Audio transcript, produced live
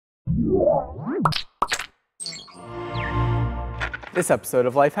This episode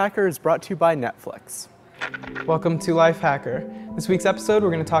of Lifehacker is brought to you by Netflix. Welcome to Lifehacker. This week's episode,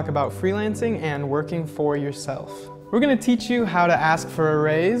 we're going to talk about freelancing and working for yourself. We're going to teach you how to ask for a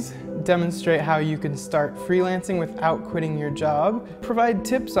raise, demonstrate how you can start freelancing without quitting your job, provide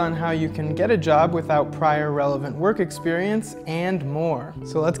tips on how you can get a job without prior relevant work experience, and more.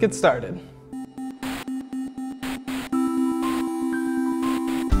 So let's get started.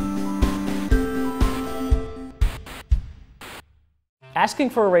 Asking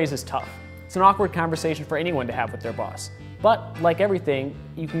for a raise is tough. It's an awkward conversation for anyone to have with their boss. But like everything,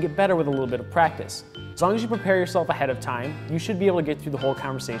 you can get better with a little bit of practice. As long as you prepare yourself ahead of time, you should be able to get through the whole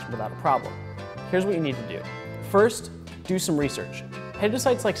conversation without a problem. Here's what you need to do. First, do some research. Head to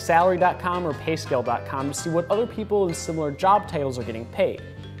sites like salary.com or payscale.com to see what other people in similar job titles are getting paid.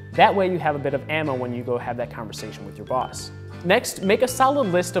 That way you have a bit of ammo when you go have that conversation with your boss. Next, make a solid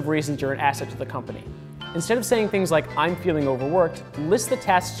list of reasons you're an asset to the company. Instead of saying things like, I'm feeling overworked, list the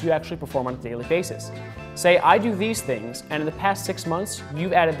tasks you actually perform on a daily basis. Say, I do these things, and in the past 6 months,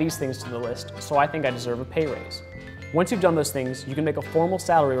 you've added these things to the list, so I think I deserve a pay raise. Once you've done those things, you can make a formal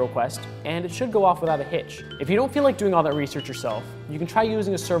salary request, and it should go off without a hitch. If you don't feel like doing all that research yourself, you can try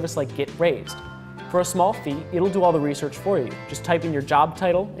using a service like Get Raised. For a small fee, it'll do all the research for you. Just type in your job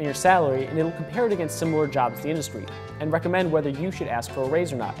title and your salary, and it'll compare it against similar jobs in the industry, and recommend whether you should ask for a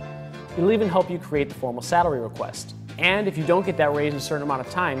raise or not. It'll even help you create the formal salary request. And if you don't get that raise in a certain amount of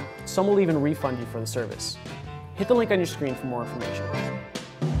time, some will even refund you for the service. Hit the link on your screen for more information.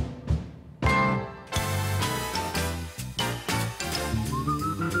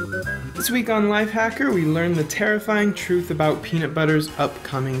 This week on Lifehacker, we learn the terrifying truth about peanut butter's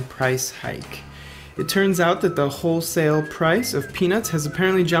upcoming price hike. It turns out that the wholesale price of peanuts has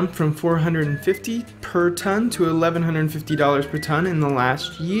apparently jumped from $450 per ton to $1,150 per ton in the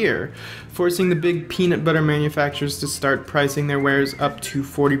last year, forcing the big peanut butter manufacturers to start pricing their wares up to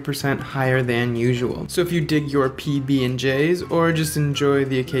 40% higher than usual. So if you dig your PB&Js or just enjoy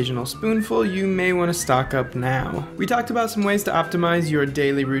the occasional spoonful, you may want to stock up now. We talked about some ways to optimize your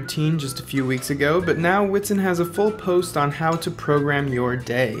daily routine just a few weeks ago, but now Whitson has a full post on how to program your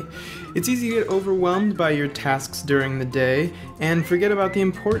day. It's easy to get overwhelmed by your tasks during the day and forget about the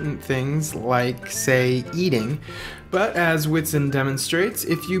important things like, say, eating. But as Whitson demonstrates,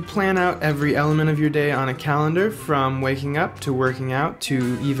 if you plan out every element of your day on a calendar, from waking up to working out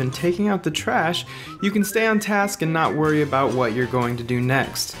to even taking out the trash, you can stay on task and not worry about what you're going to do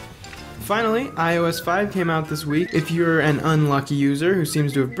next. Finally, iOS 5 came out this week. If you're an unlucky user who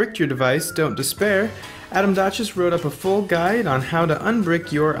seems to have bricked your device, don't despair. Adam Dotchis wrote up a full guide on how to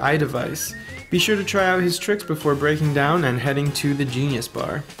unbrick your iDevice. Be sure to try out his tricks before breaking down and heading to the Genius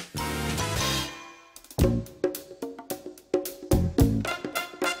Bar.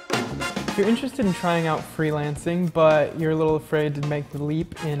 If you're interested in trying out freelancing, but you're a little afraid to make the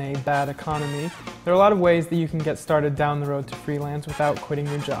leap in a bad economy, there are a lot of ways that you can get started down the road to freelance without quitting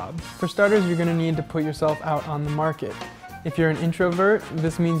your job. For starters, you're going to need to put yourself out on the market. If you're an introvert,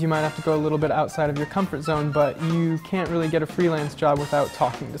 this means you might have to go a little bit outside of your comfort zone, but you can't really get a freelance job without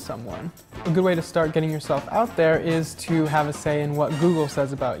talking to someone. A good way to start getting yourself out there is to have a say in what Google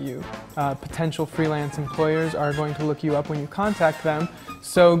says about you. Potential freelance employers are going to look you up when you contact them,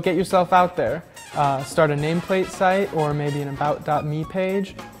 so get yourself out there. Start a nameplate site, or maybe an about.me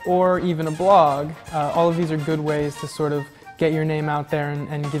page, or even a blog. All of these are good ways to sort of get your name out there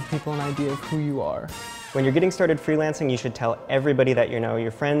and give people an idea of who you are. When you're getting started freelancing, you should tell everybody that you know,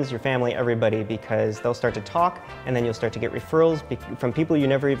 your friends, your family, everybody, because they'll start to talk, and then you'll start to get referrals from people you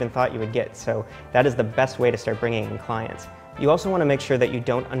never even thought you would get. So that is the best way to start bringing in clients. You also want to make sure that you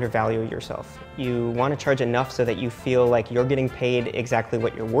don't undervalue yourself. You want to charge enough so that you feel like you're getting paid exactly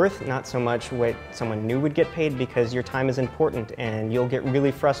what you're worth, not so much what someone new would get paid, because your time is important and you'll get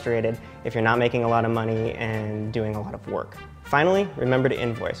really frustrated if you're not making a lot of money and doing a lot of work. Finally, remember to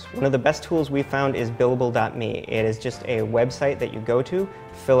invoice. One of the best tools we found is billable.me. It is just a website that you go to,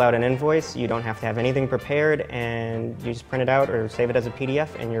 fill out an invoice, you don't have to have anything prepared, and you just print it out or save it as a PDF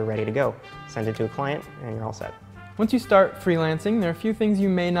and you're ready to go. Send it to a client and you're all set. Once you start freelancing, there are a few things you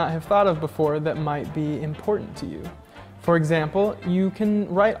may not have thought of before that might be important to you. For example, you can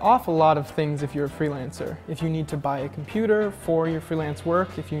write off a lot of things if you're a freelancer. If you need to buy a computer for your freelance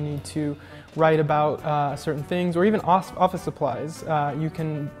work, if you need to write about certain things, or even office supplies, you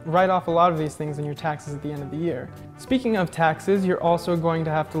can write off a lot of these things in your taxes at the end of the year. Speaking of taxes, you're also going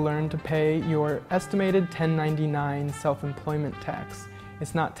to have to learn to pay your estimated 1099 self-employment tax.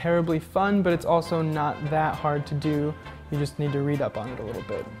 It's not terribly fun, but it's also not that hard to do. You just need to read up on it a little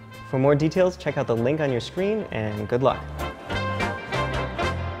bit. For more details, check out the link on your screen, and good luck.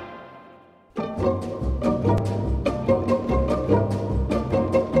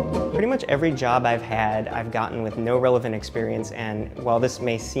 every job I've had, I've gotten with no relevant experience, and while this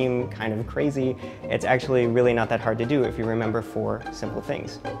may seem kind of crazy, it's actually really not that hard to do if you remember 4 simple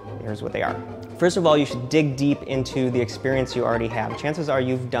things. Here's what they are. First of all, you should dig deep into the experience you already have. Chances are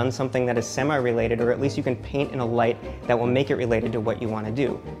you've done something that is semi-related, or at least you can paint in a light that will make it related to what you want to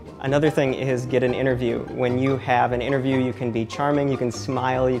do. Another thing is get an interview. When you have an interview, you can be charming, you can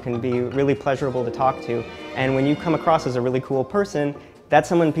smile, you can be really pleasurable to talk to, and when you come across as a really cool person, that's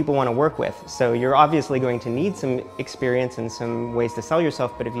someone people want to work with. So you're obviously going to need some experience and some ways to sell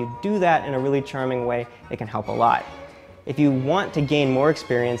yourself, but if you do that in a really charming way, it can help a lot. If you want to gain more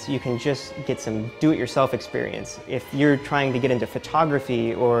experience, you can just get some do-it-yourself experience. If you're trying to get into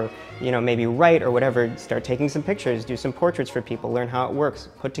photography or maybe write or whatever, start taking some pictures, do some portraits for people, learn how it works,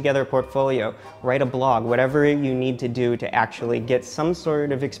 put together a portfolio, write a blog, whatever you need to do to actually get some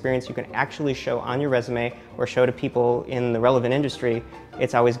sort of experience you can actually show on your resume or show to people in the relevant industry.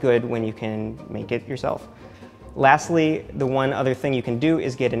 It's always good when you can make it yourself. Lastly, the one other thing you can do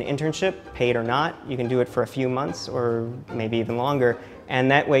is get an internship, paid or not. You can do it for a few months or maybe even longer,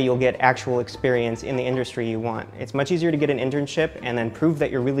 and that way you'll get actual experience in the industry you want. It's much easier to get an internship and then prove that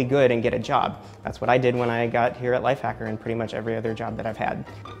you're really good and get a job. That's what I did when I got here at Lifehacker and pretty much every other job that I've had.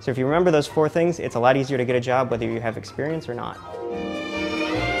 So if you remember those 4 things, it's a lot easier to get a job whether you have experience or not.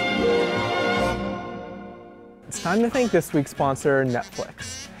 It's time to thank this week's sponsor,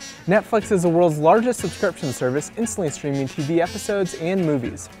 Netflix. Netflix is the world's largest subscription service, instantly streaming TV episodes and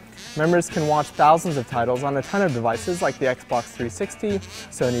movies. Members can watch thousands of titles on a ton of devices like the Xbox 360,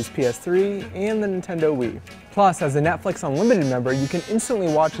 Sony's PS3, and the Nintendo Wii. Plus, as a Netflix Unlimited member, you can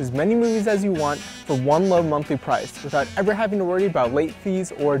instantly watch as many movies as you want for one low monthly price without ever having to worry about late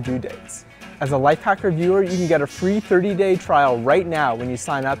fees or due dates. As a Lifehacker viewer, you can get a free 30-day trial right now when you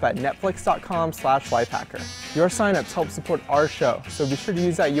sign up at netflix.com/lifehacker. Your sign-ups help support our show, so be sure to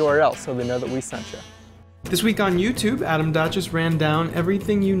use that URL so they know that we sent you. This week on YouTube, Adam Dotches ran down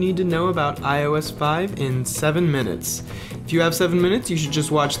everything you need to know about iOS 5 in 7 minutes. If you have 7 minutes, you should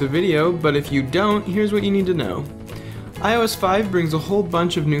just watch the video, but if you don't, here's what you need to know. iOS 5 brings a whole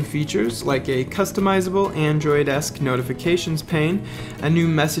bunch of new features, like a customizable Android-esque notifications pane, a new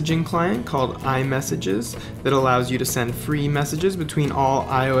messaging client called iMessages that allows you to send free messages between all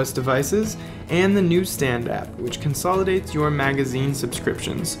iOS devices, and the Newsstand app, which consolidates your magazine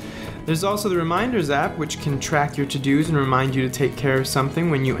subscriptions. There's also the Reminders app, which can track your to-dos and remind you to take care of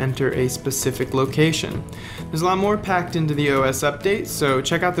something when you enter a specific location. There's a lot more packed into the OS update, so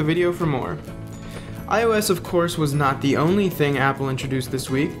check out the video for more. iOS, of course, was not the only thing Apple introduced this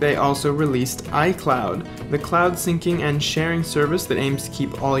week. They also released iCloud, the cloud syncing and sharing service that aims to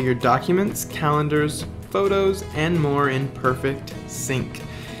keep all your documents, calendars, photos, and more in perfect sync.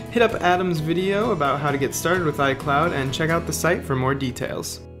 Hit up Adam's video about how to get started with iCloud and check out the site for more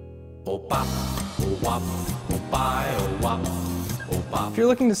details. If you're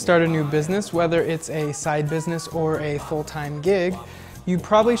looking to start a new business, whether it's a side business or a full-time gig, you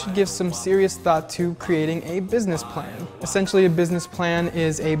probably should give some serious thought to creating a business plan. Essentially, a business plan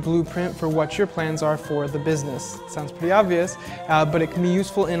is a blueprint for what your plans are for the business. It sounds pretty obvious, but it can be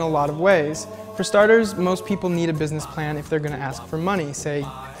useful in a lot of ways. For starters, most people need a business plan if they're going to ask for money, say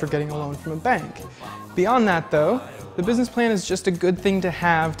for getting a loan from a bank. Beyond that though, the business plan is just a good thing to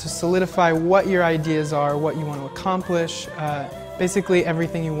have to solidify what your ideas are, what you want to accomplish, basically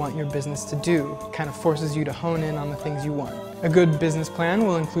everything you want your business to do. It kind of forces you to hone in on the things you want. A good business plan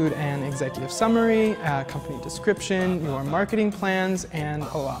will include an executive summary, a company description, your marketing plans, and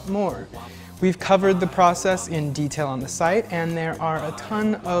a lot more. We've covered the process in detail on the site, and there are a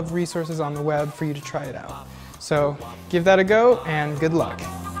ton of resources on the web for you to try it out. So give that a go, and good luck.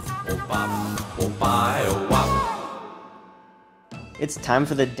 It's time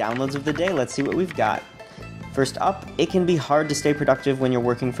for the downloads of the day. Let's see what we've got. First up, it can be hard to stay productive when you're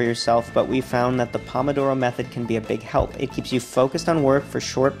working for yourself, but we found that the Pomodoro method can be a big help. It keeps you focused on work for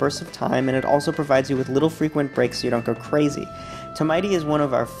short bursts of time, and it also provides you with little frequent breaks so you don't go crazy. Tomighty is one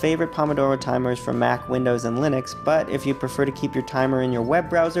of our favorite Pomodoro timers for Mac, Windows, and Linux, but if you prefer to keep your timer in your web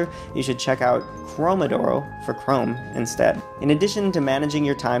browser, you should check out Chromodoro for Chrome instead. In addition to managing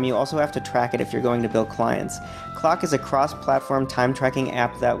your time, you also have to track it if you're going to build clients. Clock is a cross-platform time tracking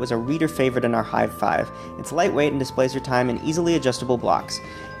app that was a reader favorite in our Hive 5. It's lightweight and displays your time in easily adjustable blocks.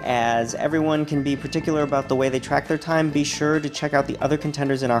 As everyone can be particular about the way they track their time, be sure to check out the other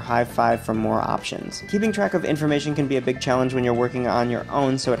contenders in our High 5 for more options. Keeping track of information can be a big challenge when you're working on your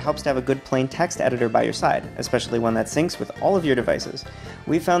own, so it helps to have a good plain text editor by your side, especially one that syncs with all of your devices.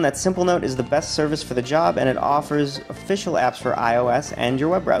 We found that SimpleNote is the best service for the job, and it offers official apps for iOS and your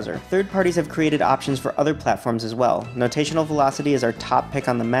web browser. Third parties have created options for other platforms as well. Notational Velocity is our top pick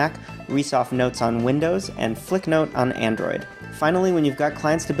on the Mac, Resoft Notes on Windows, and FlickNote on Android. Finally, when you've got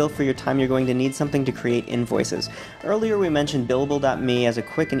clients to bill for your time, you're going to need something to create invoices. Earlier we mentioned Billable.me as a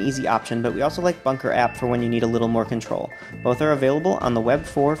quick and easy option, but we also like Bunker app for when you need a little more control. Both are available on the web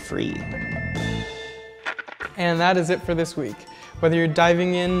for free. And that is it for this week. Whether you're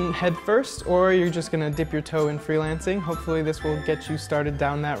diving in head first or you're just going to dip your toe in freelancing, hopefully this will get you started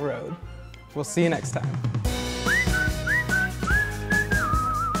down that road. We'll see you next time.